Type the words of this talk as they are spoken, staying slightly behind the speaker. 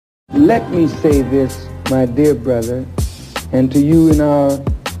Let me say this, my dear brother, and to you in our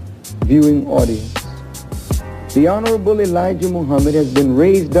viewing audience. The Honorable Elijah Muhammad has been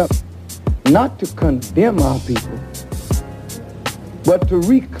raised up not to condemn our people, but to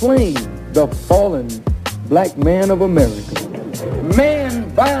reclaim the fallen black man of America.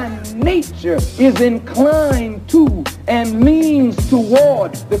 Man by nature is inclined to and leans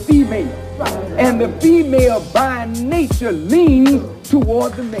toward the female, and the female by nature leans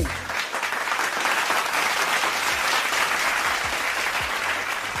toward the male.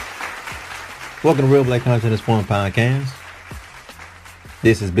 Welcome to Real Black Consciousness Forum Podcast.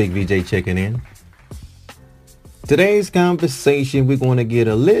 This is Big VJ checking in. Today's conversation, we're going to get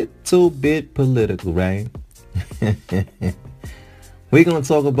a little bit political, right? We're going to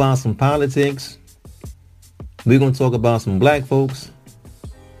talk about some politics. We're going to talk about some black folks.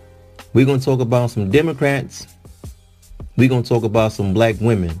 We're going to talk about some Democrats. We're going to talk about some black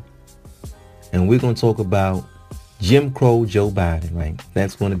women. And we're going to talk about Jim Crow Joe Biden, right?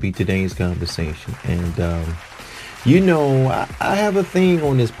 That's going to be today's conversation. And, I have a thing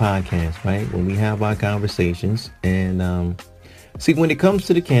on this podcast, right? When we have our conversations. And, see, when it comes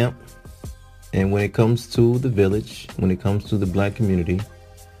to the camp and when it comes to the village, when it comes to the black community,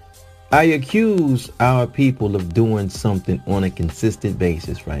 I accuse our people of doing something on a consistent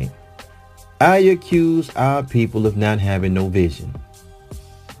basis, right? I accuse our people of not having no vision.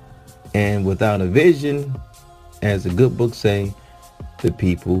 And without a vision, as the good book say, the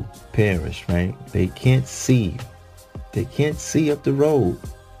people perish, right? They can't see. They can't see up the road.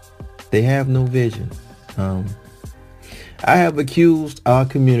 They have no vision. I have accused our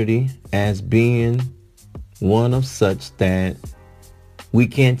community as being one of such that we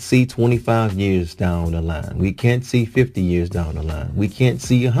can't see 25 years down the line. We can't see 50 years down the line. We can't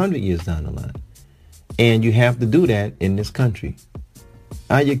see 100 years down the line. And you have to do that in this country.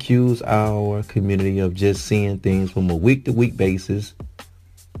 I accuse our community of just seeing things from a week-to-week basis,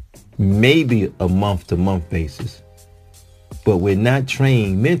 maybe a month-to-month basis. But we're not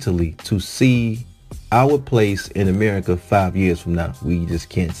trained mentally to see our place in America 5 years from now. We just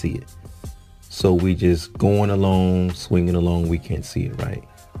can't see it. So we just going along, swinging along. We can't see it, right?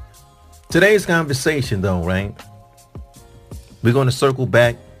 Today's conversation, though, right? We're going to circle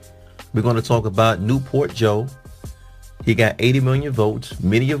back. We're going to talk about Newport Joe. He got 80 million votes,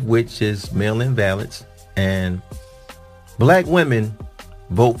 many of which is mail-in ballots. And black women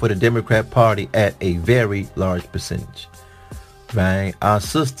vote for the Democrat Party at a very large percentage, right? Our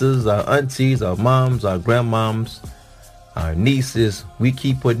sisters, our aunties, our moms, our grandmoms, our nieces, we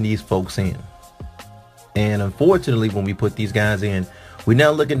keep putting these folks in. And unfortunately, when we put these guys in, we're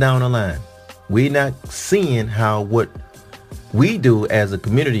not looking down the line. We're not seeing how what we do as a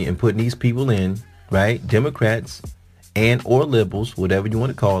community and putting these people in, right? Democrats and or liberals, whatever you want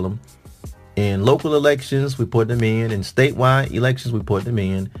to call them. In local elections, we put them in. In statewide elections, we put them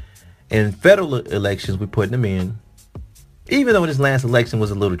in. In federal elections, we put them in. Even though this last election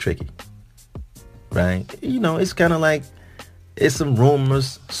was a little tricky, right? It's kind of like it's some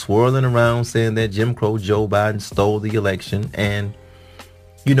rumors swirling around saying that Jim Crow Joe Biden stole the election. And,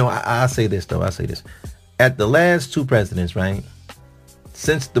 I say this, though. I say this. At the last two presidents, right?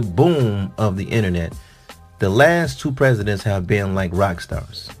 Since the boom of the internet, the last two presidents have been like rock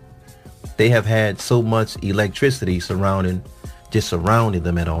stars. They have had so much electricity surrounding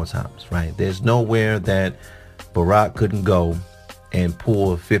them at all times, right? There's nowhere that Barack couldn't go and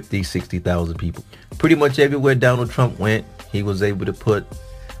pull 50, 60,000 people. Pretty much everywhere Donald Trump went, he was able to put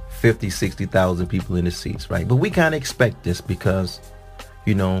 50, 60,000 people in the seats, right? But we kind of expect this because,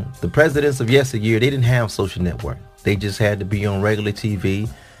 the presidents of yesteryear, they didn't have social network. They just had to be on regular TV.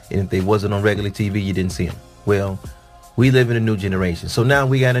 And if they wasn't on regular TV, you didn't see them. Well, we live in a new generation. So now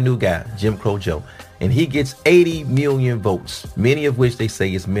we got a new guy, Jim Crow Joe. And he gets 80 million votes, many of which they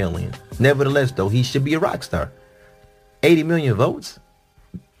say is mail-in. Nevertheless, though, he should be a rock star. 80 million votes?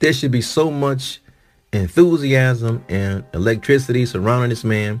 There should be so much enthusiasm and electricity surrounding this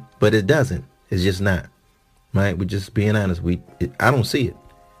man, but it doesn't. It's just not. Right? We're just being honest. I don't see it.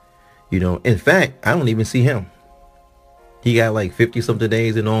 In fact, I don't even see him. He got like 50-something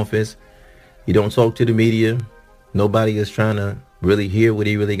days in office. He don't talk to the media. Nobody is trying to really hear what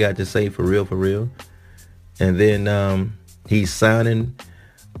he really got to say for real. And then he's signing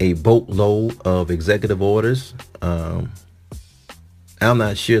a boatload of executive orders. I'm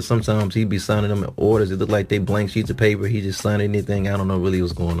not sure. Sometimes he'd be signing them orders. It look like they blank sheets of paper. He just signed anything. I don't know really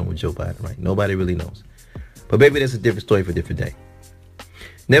what's going on with Joe Biden, right? Nobody really knows. But maybe that's a different story for a different day.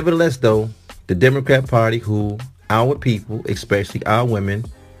 Nevertheless, though, the Democrat Party, who our people, especially our women,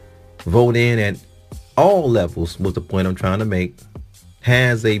 vote in at all levels, was the point I'm trying to make.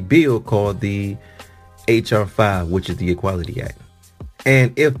 has a bill called the HR 5, which is the Equality Act.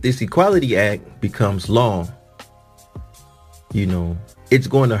 And if this Equality Act becomes law, it's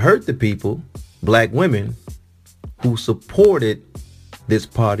going to hurt the people, black women, who supported this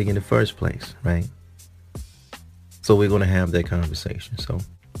party in the first place, right? So we're going to have that conversation. So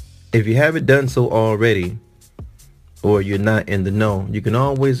if you haven't done so already, or you're not in the know, you can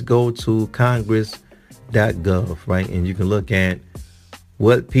always go to congress.gov, right? And you can look at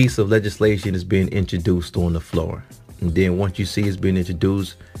what piece of legislation is being introduced on the floor. And then once you see it's being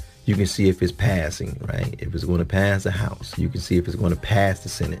introduced, you can see if it's passing, right? If it's going to pass the House, you can see if it's going to pass the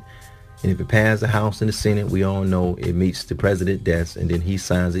Senate. And if it passes the House and the Senate, we all know it meets the president's desk, and then he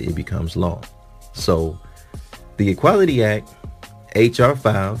signs it, it becomes law. So the Equality Act, HR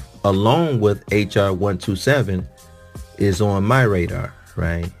 5, along with HR 127, is on my radar,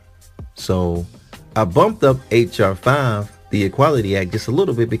 right? So I bumped up HR 5, the Equality Act, just a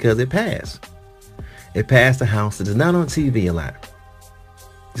little bit because it passed. It passed the House. It is not on TV a lot.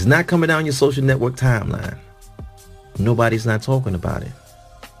 It's not coming down your social network timeline. Nobody's not talking about it.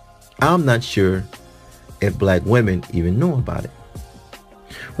 I'm not sure if black women even know about it.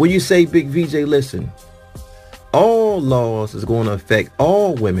 When you say, Big VJ, listen, all laws is going to affect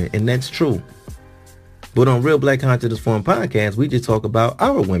all women, and that's true. But on Real Black Consciousness Forum podcast, we just talk about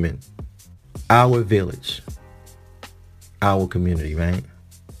our women, our village, our community, right?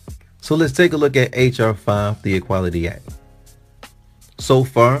 So let's take a look at HR 5, the Equality Act. So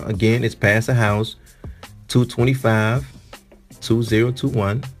far, again, it's passed the House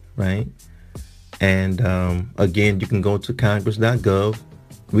 225-2021, right? And again, you can go to congress.gov,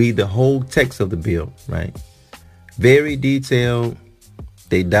 read the whole text of the bill, right? Very detailed.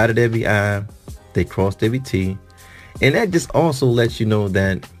 They dotted every I, they crossed every T. And that just also lets you know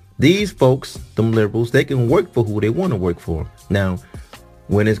that these folks, them liberals, they can work for who they want to work for. Now,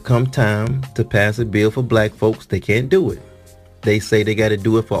 when it's come time to pass a bill for black folks, they can't do it. They say they got to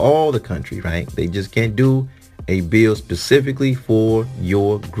do it for all the country, right? They just can't do a bill specifically for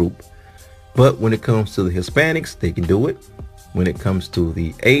your group. But when it comes to the Hispanics, they can do it. When it comes to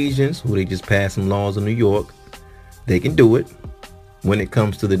the Asians, who they just passed some laws in New York, they can do it. When it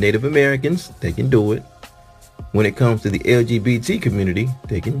comes to the Native Americans, they can do it. When it comes to the LGBT community,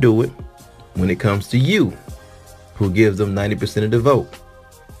 they can do it. When it comes to you, who gives them 90% of the vote,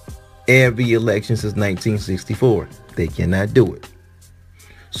 every election since 1964, they cannot do it.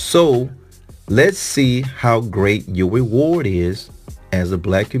 So let's see how great your reward is as a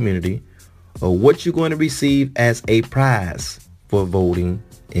black community, or what you're going to receive as a prize for voting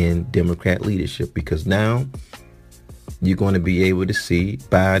in Democrat leadership. Because now you're going to be able to see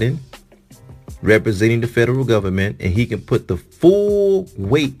Biden representing the federal government, and he can put the full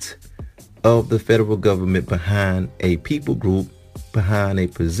weight of the federal government behind a people group, behind a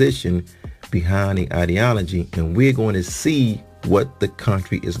position, behind an ideology, and we're going to see what the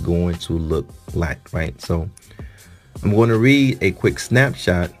country is going to look like, right? So I'm going to read a quick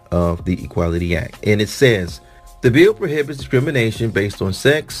snapshot of the Equality Act, and it says, the bill prohibits discrimination based on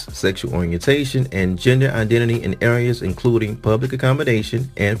sex, sexual orientation, and gender identity in areas including public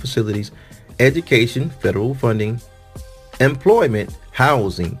accommodation and facilities, education, federal funding, employment,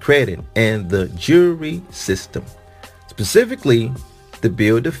 housing, credit, and the jury system. Specifically, the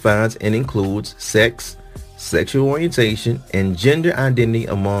bill defines and includes sex, sexual orientation, and gender identity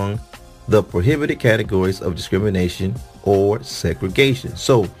among the prohibited categories of discrimination or segregation.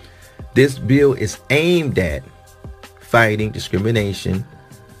 So this bill is aimed at fighting discrimination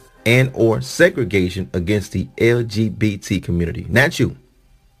and or segregation against the LGBT community. Not you,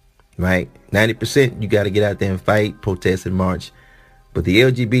 right? 90% you got to get out there and fight, protest, and march. But the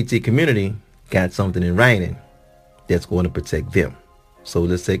LGBT community got something in writing that's going to protect them. So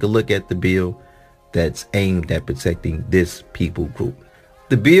let's take a look at the bill that's aimed at protecting this people group.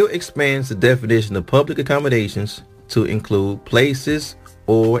 The bill expands the definition of public accommodations to include places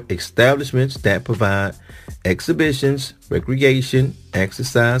or establishments that provide exhibitions, recreation,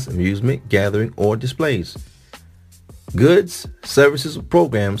 exercise, amusement, gathering, or displays, goods, services,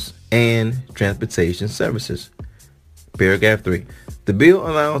 programs, and transportation services. Paragraph 3. The bill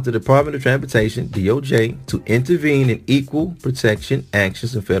allows the Department of Transportation, DOJ, to intervene in equal protection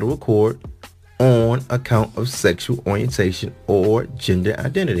actions in federal court on account of sexual orientation or gender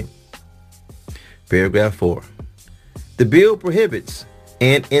identity. Paragraph 4. The bill prohibits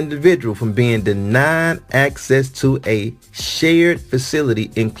an individual from being denied access to a shared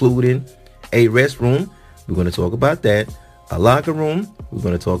facility, including a restroom, we're going to talk about that, a locker room, we're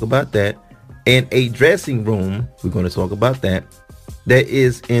going to talk about that, and a dressing room, we're going to talk about that, that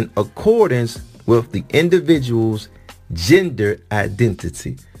is in accordance with the individual's gender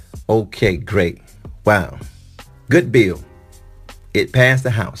identity. Okay, great. Wow. Good bill. It passed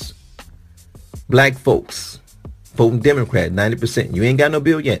the House. Black folks voting Democrat, 90%. You ain't got no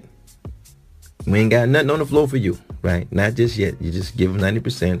bill yet. We ain't got nothing on the floor for you, right? Not just yet. You just give them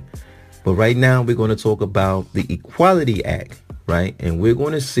 90%. But right now, we're going to talk about the Equality Act, right? And we're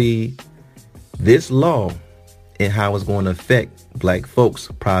going to see this law and how it's going to affect black folks.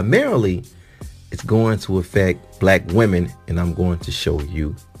 Primarily, it's going to affect black women, and I'm going to show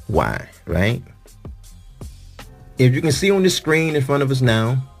you why, right? If you can see on the screen in front of us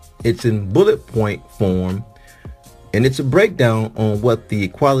now, it's in bullet point form, and it's a breakdown on what the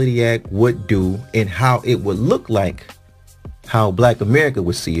Equality Act would do and how it would look like, how Black America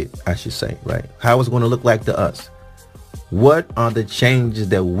would see it, I should say, right? How it's going to look like to us. What are the changes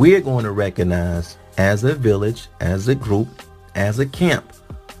that we're going to recognize as a village, as a group, as a camp,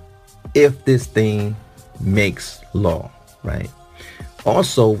 if this thing makes law, right?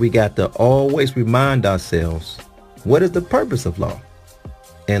 Also, we got to always remind ourselves, what is the purpose of law?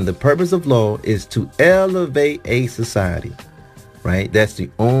 And the purpose of law is to elevate a society, right? That's the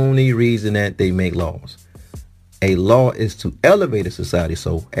only reason that they make laws. A law is to elevate a society.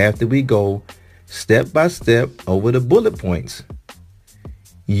 So after we go step by step over the bullet points,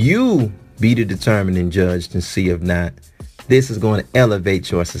 you be the determining judge to see if not this is going to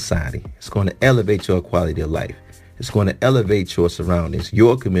elevate your society. It's going to elevate your quality of life. It's going to elevate your surroundings,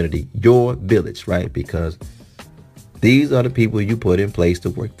 your community, your village, right? Because these are the people you put in place to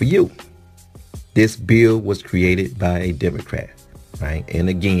work for you. This bill was created by a Democrat, right? And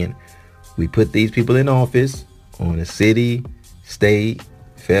again, we put these people in office on a city, state,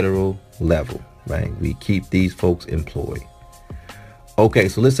 federal level, right? We keep these folks employed. Okay,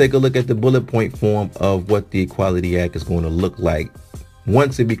 so let's take a look at the bullet point form of what the Equality Act is going to look like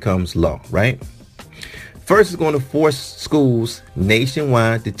once it becomes law, right? First, it's going to force schools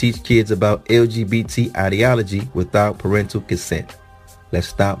nationwide to teach kids about LGBT ideology without parental consent. Let's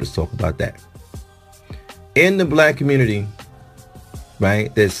stop. Let's talk about that. In the black community,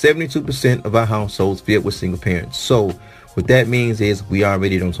 right, there's 72% of our households filled with single parents. So what that means is we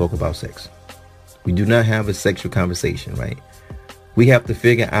already don't talk about sex. We do not have a sexual conversation, right? We have to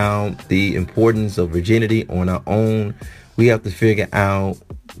figure out the importance of virginity on our own. We have to figure out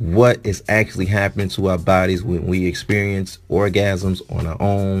what is actually happening to our bodies when we experience orgasms on our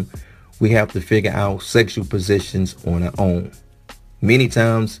own. We have to figure out sexual positions on our own. Many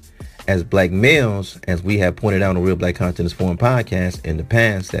times as black males, as we have pointed out on Real Black Consciousness Forum podcast in the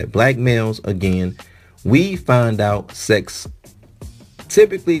past, that black males, again, we find out sex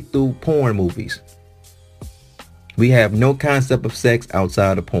typically through porn movies. We have no concept of sex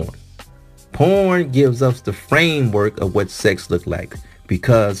outside of porn. Porn gives us the framework of what sex looks like,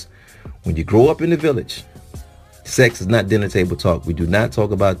 because when you grow up in the village, sex is not dinner table talk. We do not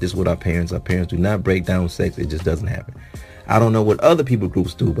talk about this with our parents. Our parents do not break down sex. It just doesn't happen. I don't know what other people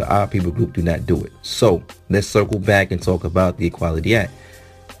groups do, but our people group do not do it. So let's circle back and talk about the Equality Act.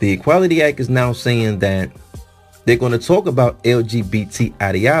 The Equality Act is now saying that they're going to talk about LGBT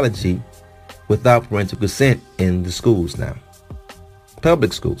ideology without parental consent in the schools now.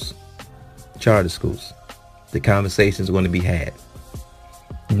 Public schools, charter schools. The conversation is going to be had.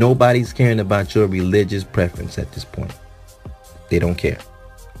 Nobody's caring about your religious preference at this point. They don't care.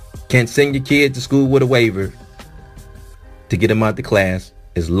 Can't send your kid to school with a waiver to get them out the class.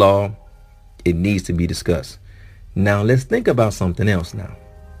 It's law. It needs to be discussed. Now let's think about something else now.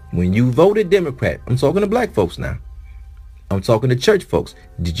 When you voted Democrat, I'm talking to black folks now. I'm talking to church folks.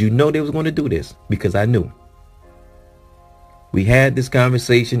 Did you know they was going to do this? Because I knew. We had this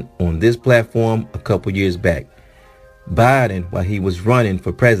conversation on this platform a couple years back. Biden, while he was running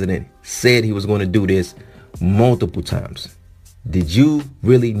for president, said he was going to do this multiple times. Did you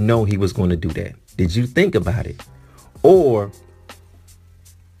really know he was going to do that? Did you think about it? Or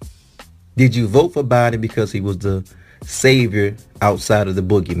did you vote for Biden because he was the savior outside of the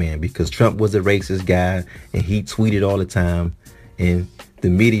boogeyman, because Trump was a racist guy and he tweeted all the time and the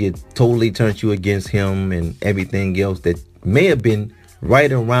media totally turned you against him and everything else that may have been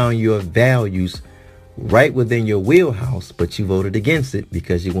right around your values, right within your wheelhouse, but you voted against it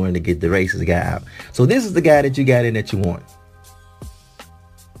because you wanted to get the racist guy out. So this is the guy that you got in that you want.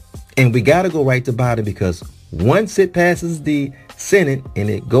 And we got to go right to Biden, because once it passes the Senate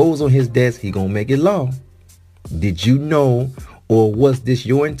and it goes on his desk, he gonna make it law. Did you know, or was this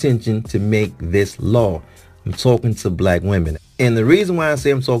your intention to make this law? I'm talking to black women. And the reason why I say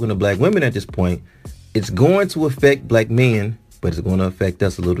I'm talking to black women at this point, it's going to affect black men, but it's going to affect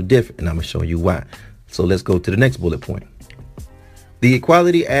us a little different. And I'm going to show you why. So let's go to the next bullet point. The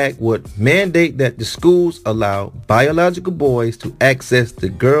Equality Act would mandate that the schools allow biological boys to access the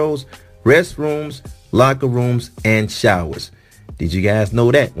girls' restrooms, locker rooms, and showers. Did you guys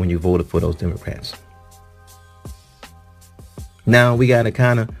know that when you voted for those Democrats? Now we got to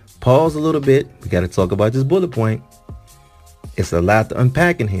kind of pause a little bit. We got to talk about this bullet point. It's a lot to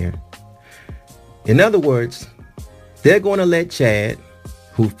unpack in here. In other words, they're going to let Chad,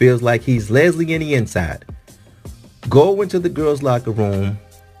 who feels like he's Leslie in the inside, go into the girls' locker room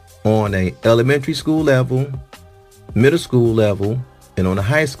on a elementary school level, middle school level, and on a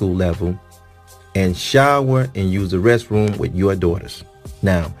high school level, and shower and use the restroom with your daughters.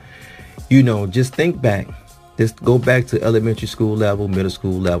 Now, just think back. Just go back to elementary school level, middle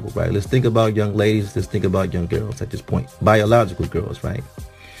school level, right? Let's think about young ladies. Let's think about young girls at this point. Biological girls, right?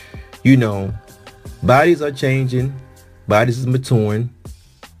 Bodies are changing. Bodies is maturing.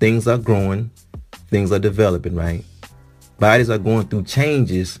 Things are growing. Things are developing, right? Bodies are going through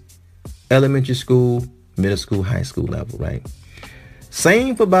changes. Elementary school, middle school, high school level, right?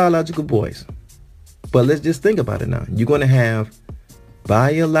 Same for biological boys. But let's just think about it now. You're going to have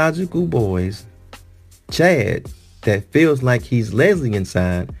biological boys, Chad, that feels like he's Leslie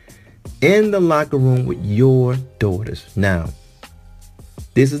inside, in the locker room with your daughters. Now,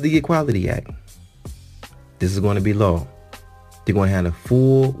 this is the Equality Act. This is going to be law. They're going to have the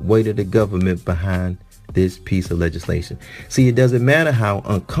full weight of the government behind this piece of legislation. See, it doesn't matter how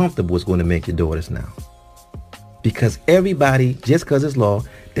uncomfortable it's going to make your daughters now. Because everybody, just because it's law,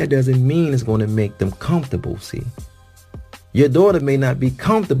 that doesn't mean it's going to make them comfortable, see. Your daughter may not be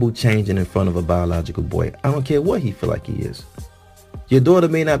comfortable changing in front of a biological boy. I don't care what he feel like he is. Your daughter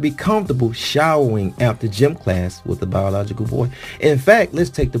may not be comfortable showering after gym class with a biological boy. In fact,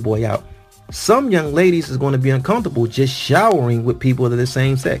 let's take the boy out. Some young ladies is going to be uncomfortable just showering with people of the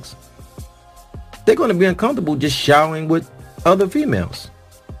same sex. They're going to be uncomfortable just showering with other females,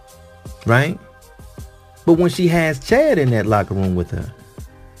 right? But when she has Chad in that locker room with her,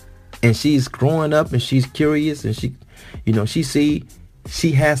 and she's growing up and she's curious and she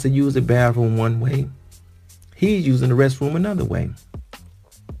has to use the bathroom one way, he's using the restroom another way.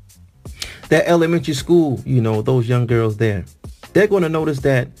 That elementary school, those young girls there, they're going to notice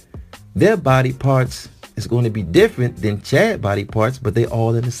that their body parts is going to be different than Chad's body parts, but they're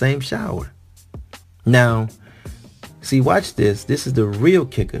all in the same shower. Now, see, watch this. This is the real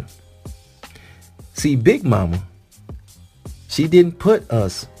kicker. See, Big Mama, she didn't put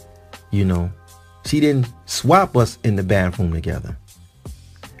us, she didn't swap us in the bathroom together.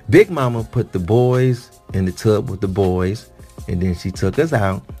 Big Mama put the boys in the tub with the boys, and then she took us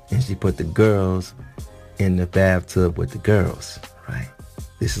out and she put the girls in the bathtub with the girls, right?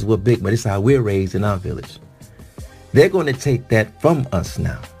 This is what this is how we're raised in our village. They're going to take that from us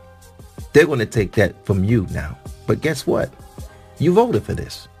now. They're going to take that from you now. But guess what? You voted for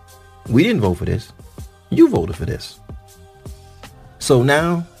this. We didn't vote for this. You voted for this. So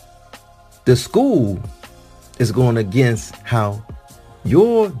now the school is going against how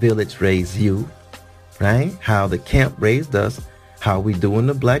your village raised you, right? How the camp raised us, how we do in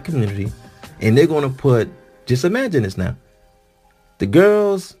the black community. And they're going to put, just imagine this now, the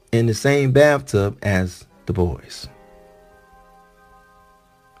girls in the same bathtub as the boys.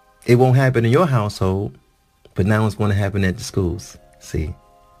 It won't happen in your household, but now it's going to happen at the schools. See,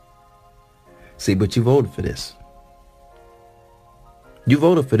 but you voted for this. You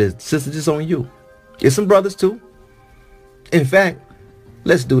voted for this. Sister, just on you. It's some brothers too. In fact,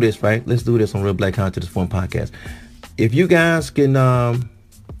 let's do this, right? Let's do this on Real Black Consciousness Forum podcast. If you guys can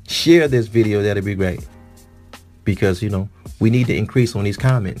share this video, that'd be great. Because, we need to increase on these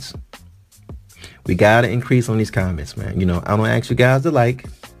comments. We got to increase on these comments, man. I don't ask you guys to like.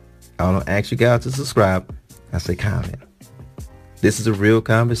 I don't ask you guys to subscribe. I say comment. This is a real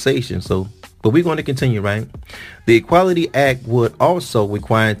conversation. But we're going to continue, right? The Equality Act would also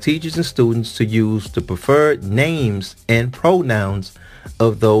require teachers and students to use the preferred names and pronouns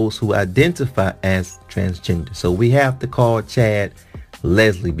of those who identify as transgender. So we have to call Chad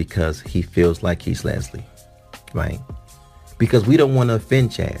Leslie because he feels like he's Leslie, right? Because we don't want to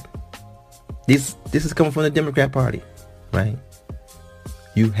offend Chad. This is coming from the Democrat Party, right?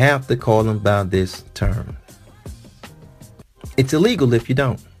 You have to call him by this term. It's illegal if you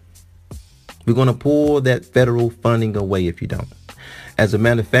don't. We're going to pull that federal funding away if you don't. As a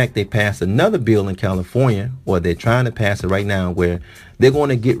matter of fact, they passed another bill in California, or they're trying to pass it right now, where they're going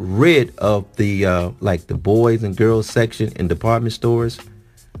to get rid of the the boys and girls section in department stores.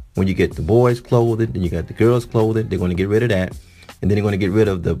 When you get the boys' clothing, then you got the girls' clothing. They're going to get rid of that. And then they're going to get rid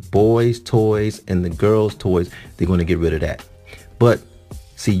of the boys' toys and the girls' toys. They're going to get rid of that. But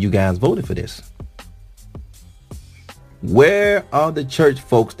see, you guys voted for this. Where are the church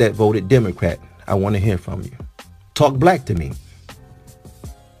folks that voted Democrat? I want to hear from you. Talk black to me.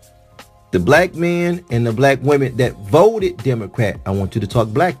 The black men and the black women that voted Democrat, I want you to talk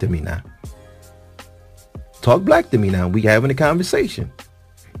black to me now. Talk black to me now. We having a conversation.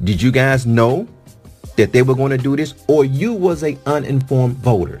 Did you guys know that they were going to do this, or you was a uninformed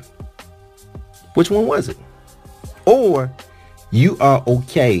voter? Which one was it? Or you are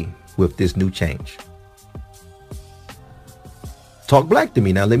okay with this new change? Talk black to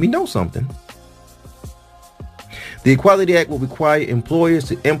me now. Let me know something. The Equality Act will require employers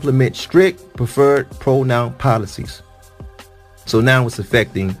to implement strict preferred pronoun policies. So now it's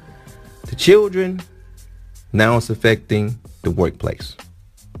affecting the children. Now it's affecting the workplace.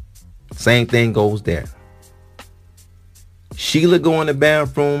 Same thing goes there. Sheila go in the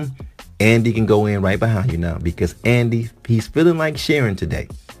bathroom. Andy can go in right behind you now, because Andy, he's feeling like sharing today.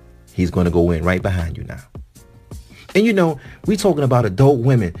 He's going to go in right behind you now. And we talking about adult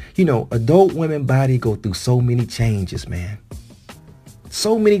women. Adult women body go through so many changes, man.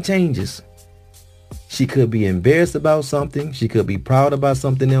 So many changes. She could be embarrassed about something. She could be proud about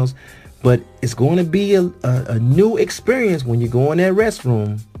something else. But it's going to be a new experience when you go in that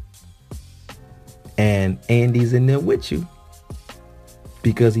restroom and Andy's in there with you,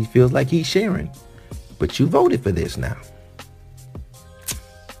 because he feels like he's sharing. But you voted for this now.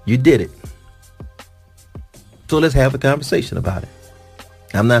 You did it. So let's have a conversation about it.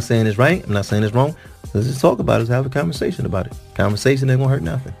 I'm not saying it's right. I'm not saying it's wrong. Let's just talk about it. Let's have a conversation about it. Conversation ain't gonna hurt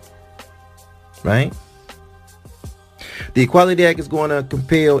nothing. Right? The Equality Act is going to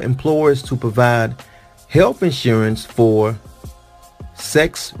compel employers to provide health insurance for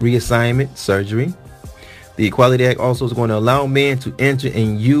sex reassignment surgery. The Equality Act also is going to allow men to enter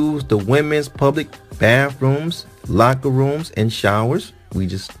and use the women's public bathrooms, locker rooms, and showers. We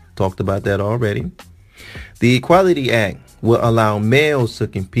just talked about that already. The Equality Act will allow males to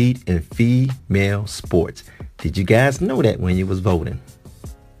compete in female sports. Did you guys know that when you was voting?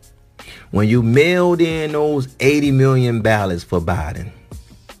 When you mailed in those 80 million ballots for Biden,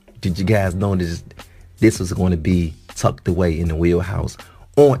 did you guys know this was going to be tucked away in the wheelhouse,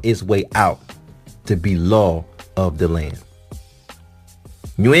 on its way out to be law of the land?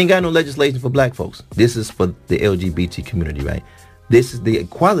 You ain't got no legislation for black folks. This is for the LGBT community, right? This is the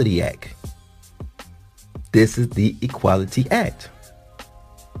Equality Act. This is the Equality Act.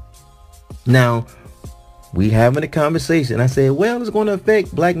 Now, we having a conversation. I said, well, it's going to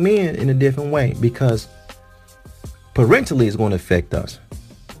affect black men in a different way, because parentally it's going to affect us,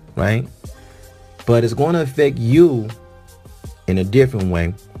 right? But it's going to affect you in a different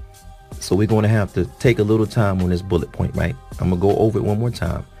way. So we're going to have to take a little time on this bullet point, right? I'm going to go over it one more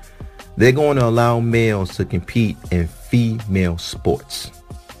time. They're going to allow males to compete in female sports.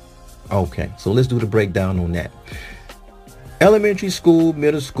 Okay, so let's do the breakdown on that. Elementary school,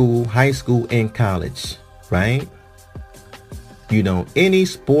 middle school, high school, and college, right? Any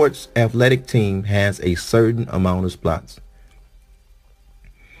sports athletic team has a certain amount of slots.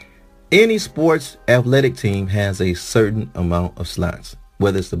 Any sports athletic team has a certain amount of slots.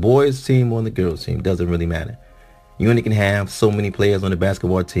 Whether it's the boys team or the girls team, doesn't really matter. You only can have so many players on the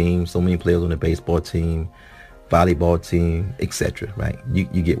basketball team, so many players on the baseball team, volleyball team, etc. Right? You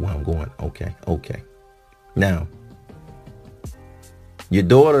get where I'm going. Okay. Now, your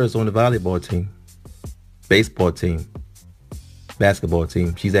daughter is on the volleyball team, baseball team, basketball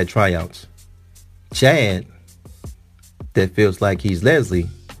team. She's at tryouts. Chad, that feels like he's Leslie,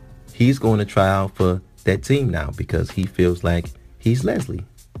 he's going to try out for that team now because he feels like he's Leslie.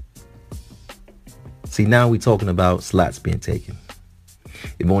 See, now we're talking about slots being taken.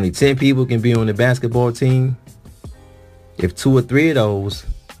 If only 10 people can be on the basketball team, if 2 or 3 of those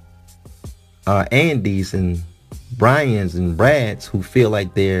are Andys and Brians and Brads who feel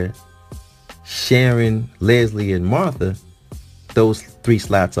like they're Sharon, Leslie, and Martha, those 3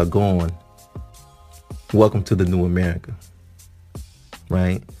 slots are gone. Welcome to the new America,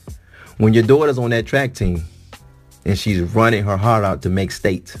 right? When your daughter's on that track team and she's running her heart out to make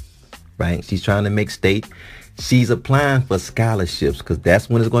state, right? She's trying to make state. She's applying for scholarships because that's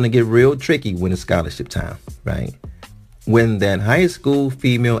when it's going to get real tricky when it's scholarship time, right? When that high school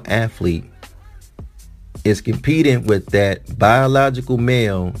female athlete is competing with that biological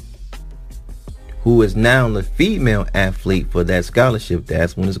male who is now the female athlete for that scholarship,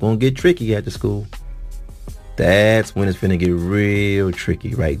 that's when it's going to get tricky at the school. That's when it's going to get real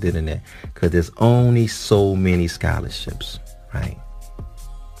tricky right then and there, because there's only so many scholarships, right?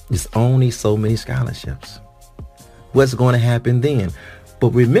 There's only so many scholarships. What's going to happen then? But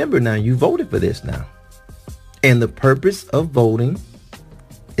remember now, you voted for this now. And the purpose of voting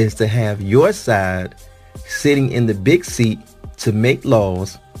is to have your side sitting in the big seat to make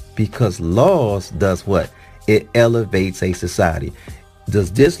laws, because laws does what? It elevates a society.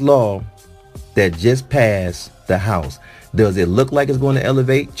 Does this law that just passed the House, does it look like it's going to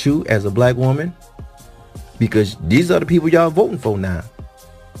elevate you as a black woman? Because these are the people y'all voting for now.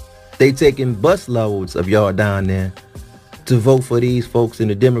 They taking bus loads of y'all down there to vote for these folks in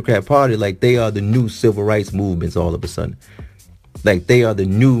the Democrat Party like they are the new civil rights movements all of a sudden. Like they are the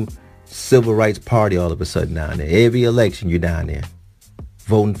new civil rights party all of a sudden down there. Every election you're down there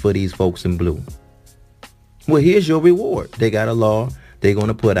voting for these folks in blue. Well, here's your reward. They got a law they're going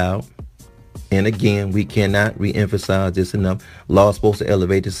to put out. And again, we cannot re-emphasize this enough. Law is supposed to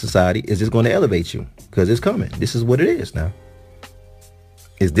elevate the society. Is this going to elevate you? Because it's coming. This is what it is now.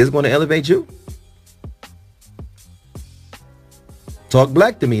 Is this going to elevate you? Talk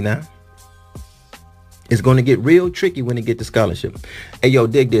black to me now. It's going to get real tricky when they get the scholarship. Hey, yo,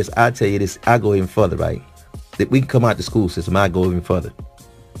 dig this. I tell you this. I go even further, right? That we can come out the school system. I go even further.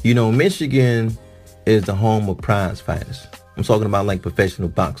 You know, Michigan is the home of prize fighters. I'm talking about like professional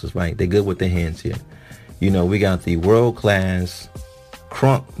boxers, right? They're good with their hands here. You know, we got the world-class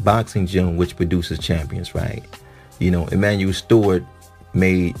Crunk boxing gym, which produces champions, right? You know, Emmanuel Stewart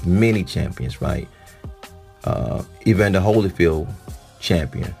made many champions, right? Evander Holyfield,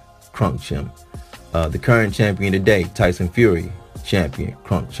 champion, Crunk gym. The current champion today, Tyson Fury, champion,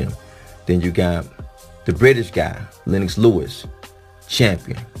 Crunk gym. Then you got the British guy, Lennox Lewis,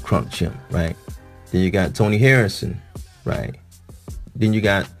 champion, Crunk gym, right? Then you got Tony Harrison, right? Then you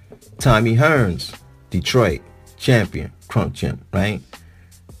got Tommy Hearns, Detroit, champion, Crunk gym, right?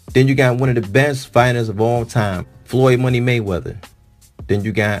 Then you got one of the best fighters of all time, Floyd Money Mayweather. Then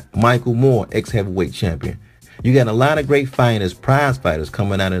you got Michael Moore, ex-heavyweight champion. You got a lot of great fighters, prize fighters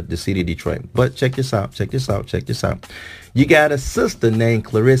coming out of the city of Detroit. But check this out, check this out, check this out. You got a sister named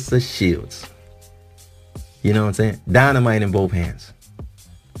Clarissa Shields. You know what I'm saying? Dynamite in both hands.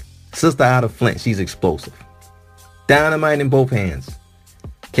 Sister out of Flint, she's explosive. Dynamite in both hands.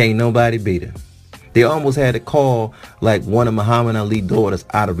 Can't nobody beat her. They almost had to call like one of Muhammad Ali's daughters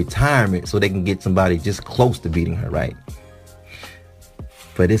out of retirement so they can get somebody just close to beating her, right?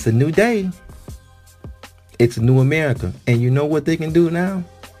 But it's a new day. It's a new America. And you know what they can do now?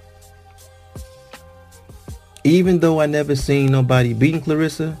 Even though I never seen nobody beating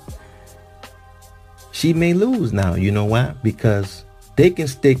Clarissa, she may lose now. You know why? Because they can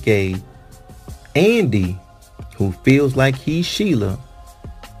stick a Andy who feels like he's Sheila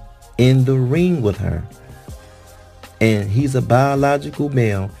in the ring with her. And he's a biological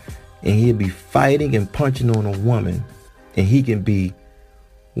male, and he'll be fighting and punching on a woman, and he can be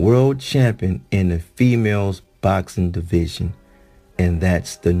world champion in the females boxing division. And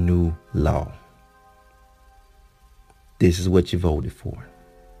that's the new law. This is what you voted for.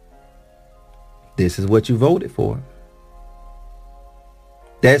 This is what you voted for.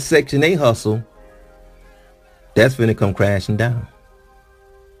 That Section 8 hustle, that's finna come crashing down.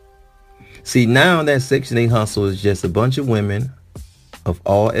 See, now that Section 8 hustle is just a bunch of women of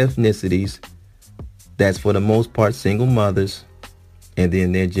all ethnicities that's for the most part single mothers, and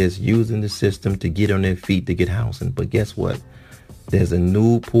then they're just using the system to get on their feet to get housing. But guess what? There's a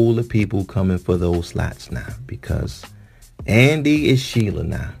new pool of people coming for those slots now, because Andy is Sheila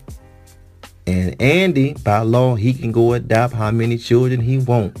now. And Andy, by law, he can go adopt how many children he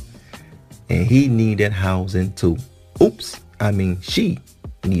want. And he needed housing too. She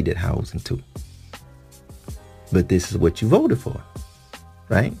needed housing too. But this is what you voted for,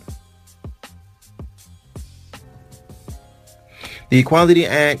 right? The Equality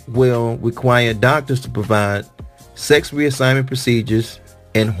Act will require doctors to provide sex reassignment procedures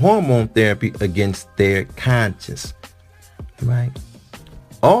and hormone therapy against their conscience, right?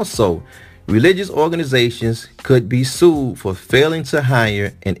 Also, religious organizations could be sued for failing to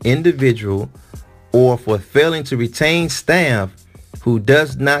hire an individual or for failing to retain staff who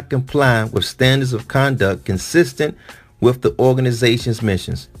does not comply with standards of conduct consistent with the organization's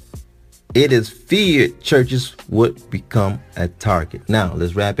missions. It is feared churches would become a target. Now,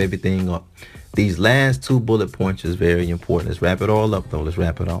 let's wrap everything up. These last 2 bullet points is very important. Let's wrap it all up, though. Let's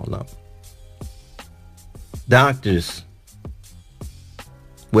wrap it all up. Doctors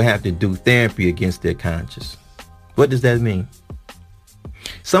will have to do therapy against their conscience. What does that mean?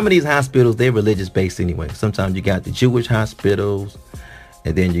 Some of these hospitals, they're religious based anyway. Sometimes you got the Jewish hospitals,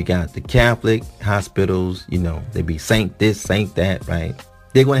 and then you got the Catholic hospitals. You know, they be saint this, saint that, right?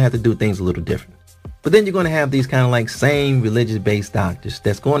 They're going to have to do things a little different. But then you're going to have these kind of like same religious based doctors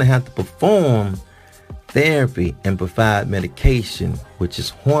that's going to have to perform therapy and provide medication, which is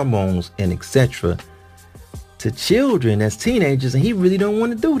hormones and etc., to children as teenagers, and he really don't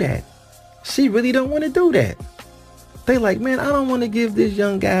want to do that. She really don't want to do that. They like, man, I don't want to give this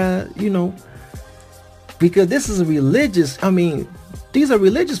young guy, because this is these are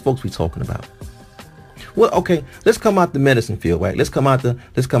religious folks we talking about. Well, okay, let's come out the medicine field, right? Let's come out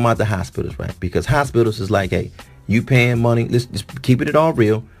the hospitals, right? Because hospitals is like, hey, you paying money. Let's just keep it all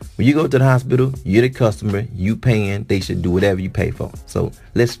real. When you go to the hospital, you're the customer, you paying, they should do whatever you pay for. So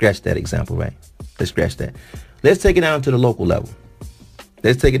let's scratch that example, right? Let's scratch that. Let's take it down to the local level.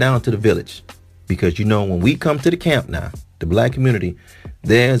 Let's take it down to the village. Because when we come to the camp now, the black community,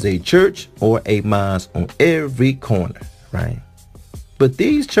 there's a church or a mosque on every corner, right? But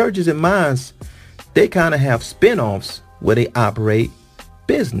these churches and mosques, they kind of have spin-offs where they operate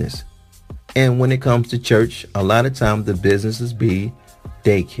business. And when it comes to church, a lot of times the businesses be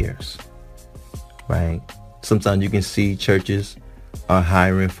daycares, right? Sometimes you can see churches are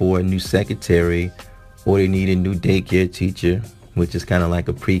hiring for a new secretary, or they need a new daycare teacher, which is kind of like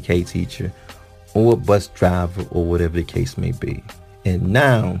a pre-K teacher, or a bus driver, or whatever the case may be. And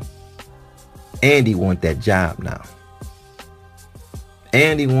now, Andy wants that job now.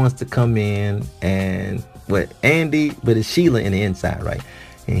 Andy wants to come in and, but it's Sheila in the inside, right?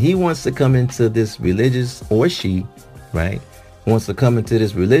 And he wants to come into this religious, or she, right, wants to come into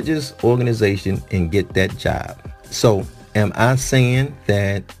this religious organization and get that job. So am I saying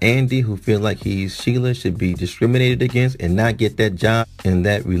that Andy, who feels like he's Sheila, should be discriminated against and not get that job in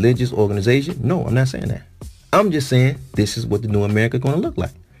that religious organization? No, I'm not saying that. I'm just saying this is what the new America is going to look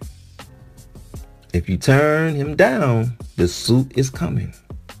like. If you turn him down, the suit is coming.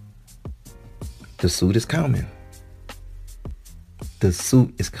 The suit is coming. The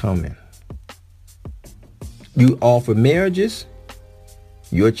suit is coming. You offer marriages.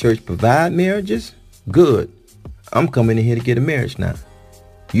 Your church provide marriages. Good. I'm coming in here to get a marriage now.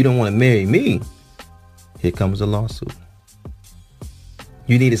 You don't want to marry me. Here comes a lawsuit.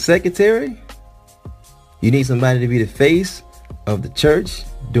 You need a secretary. You need somebody to be the face of the church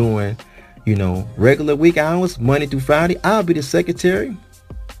doing, regular week hours, Monday through Friday. I'll be the secretary.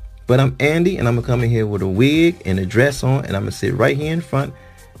 But I'm Andy, and I'm going to come in here with a wig and a dress on, and I'm going to sit right here in front,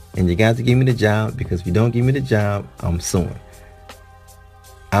 and you got to give me the job, because if you don't give me the job, I'm suing.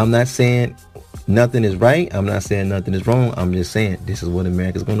 I'm not saying nothing is right. I'm not saying nothing is wrong. I'm just saying this is what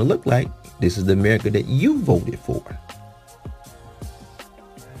America's going to look like. This is the America that you voted for.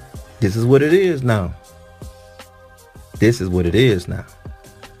 This is what it is now. This is what it is now.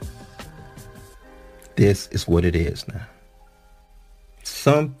 This is what it is now.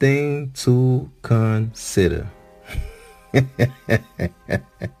 Something to consider. You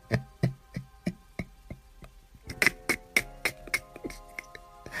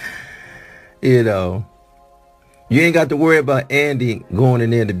ain't got to worry about Andy going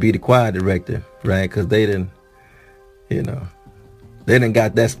in there to be the choir director, right? Because they done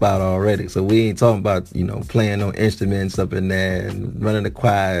got that spot already. So we ain't talking about, playing on instruments up in there and running the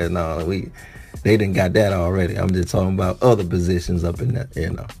choir and all. They done got that already. I'm just talking about other positions up in there,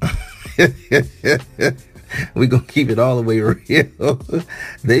 We gonna keep it all the way real.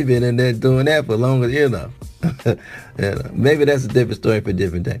 They've been in there doing that for longer, Maybe that's a different story for a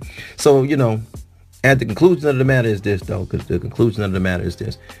different day. So, at the conclusion of the matter is this, though, because the conclusion of the matter is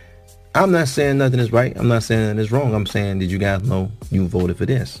this. I'm not saying nothing is right. I'm not saying nothing is wrong. I'm saying, did you guys know you voted for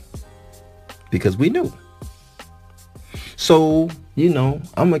this? Because we knew. So,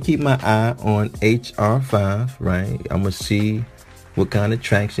 I'm going to keep my eye on HR 5, right? I'm going to see what kind of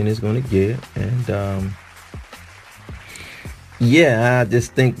traction it's going to get. And, I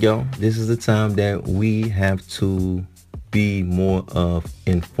just think, this is the time that we have to be more of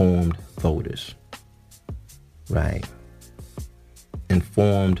informed voters, right?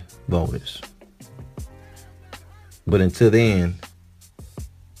 Informed voters. But until then,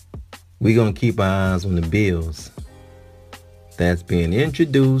 we're going to keep our eyes on the bills that's being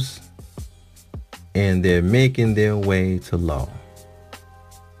introduced, and they're making their way to law.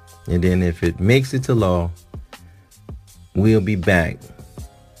 And then if it makes it to law, we'll be back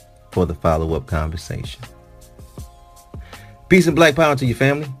for the follow-up conversation. Peace and black power to your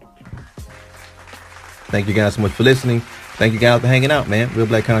family. Thank you guys so much for listening. Thank you guys for hanging out, man. Real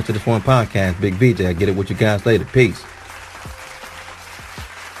Black Conscious Forum Podcast. Big VJ. I'll get it with you guys later. Peace.